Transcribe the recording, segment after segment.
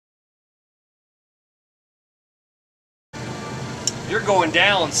You're going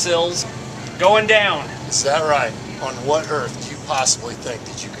down, Sills. Going down. Is that right? On what earth do you possibly think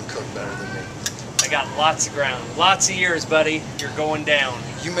that you can cook better than me? I got lots of ground. Lots of years, buddy. You're going down.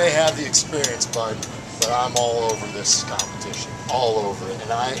 You may have the experience, bud, but I'm all over this competition. All over it.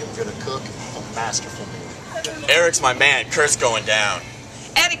 And I am going to cook a masterful meal. Eric's my man. Kurt's going down.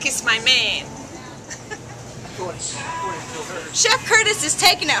 Eric is my man. Chef Curtis is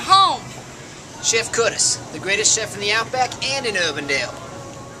taking it home. Chef Curtis, the greatest chef in the Outback and in Urbandale.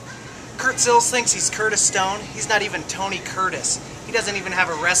 Kurt Sills thinks he's Curtis Stone. He's not even Tony Curtis. He doesn't even have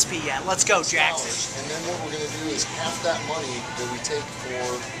a recipe yet. Let's go, Jackson. And then what we're going to do is half that money that we take for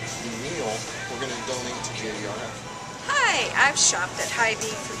the meal, we're going to donate to JDRF. Hi, I've shopped at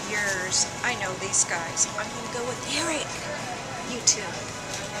Hy-Vee for years. I know these guys. I'm going to go with Eric. You too.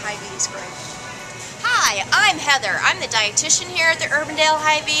 Hy-Vee is great. Hi, I'm Heather. I'm the dietitian here at the Urbandale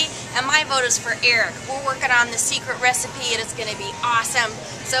Hy-Vee, and my vote is for Eric. We're working on the secret recipe, and it's going to be awesome.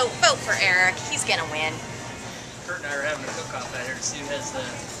 So vote for Eric. He's going to win. Kurt and I are having a cook-off out here to see who has the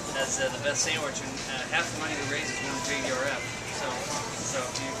best sandwich, and half the money we raise is going to JDRF. So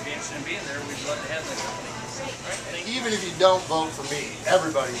if you'd be interested in being there, we'd love to have the company. So, all right, even if you don't vote for me,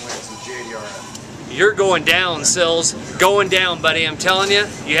 everybody wins with JDRF. You're going down, Sills. Going down, buddy. I'm telling you,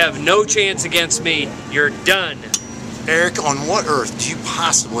 you have no chance against me. You're done. Eric, on what earth do you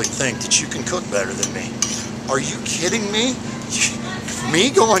possibly think that you can cook better than me? Are you kidding me? Me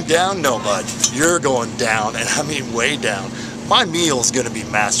going down? No, bud. You're going down, and I mean way down. My meal's going to be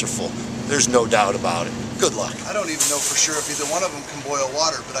masterful. There's no doubt about it. Good luck. I don't even know for sure if either one of them can boil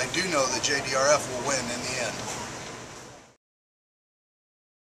water, but I do know that JDRF will win in the end.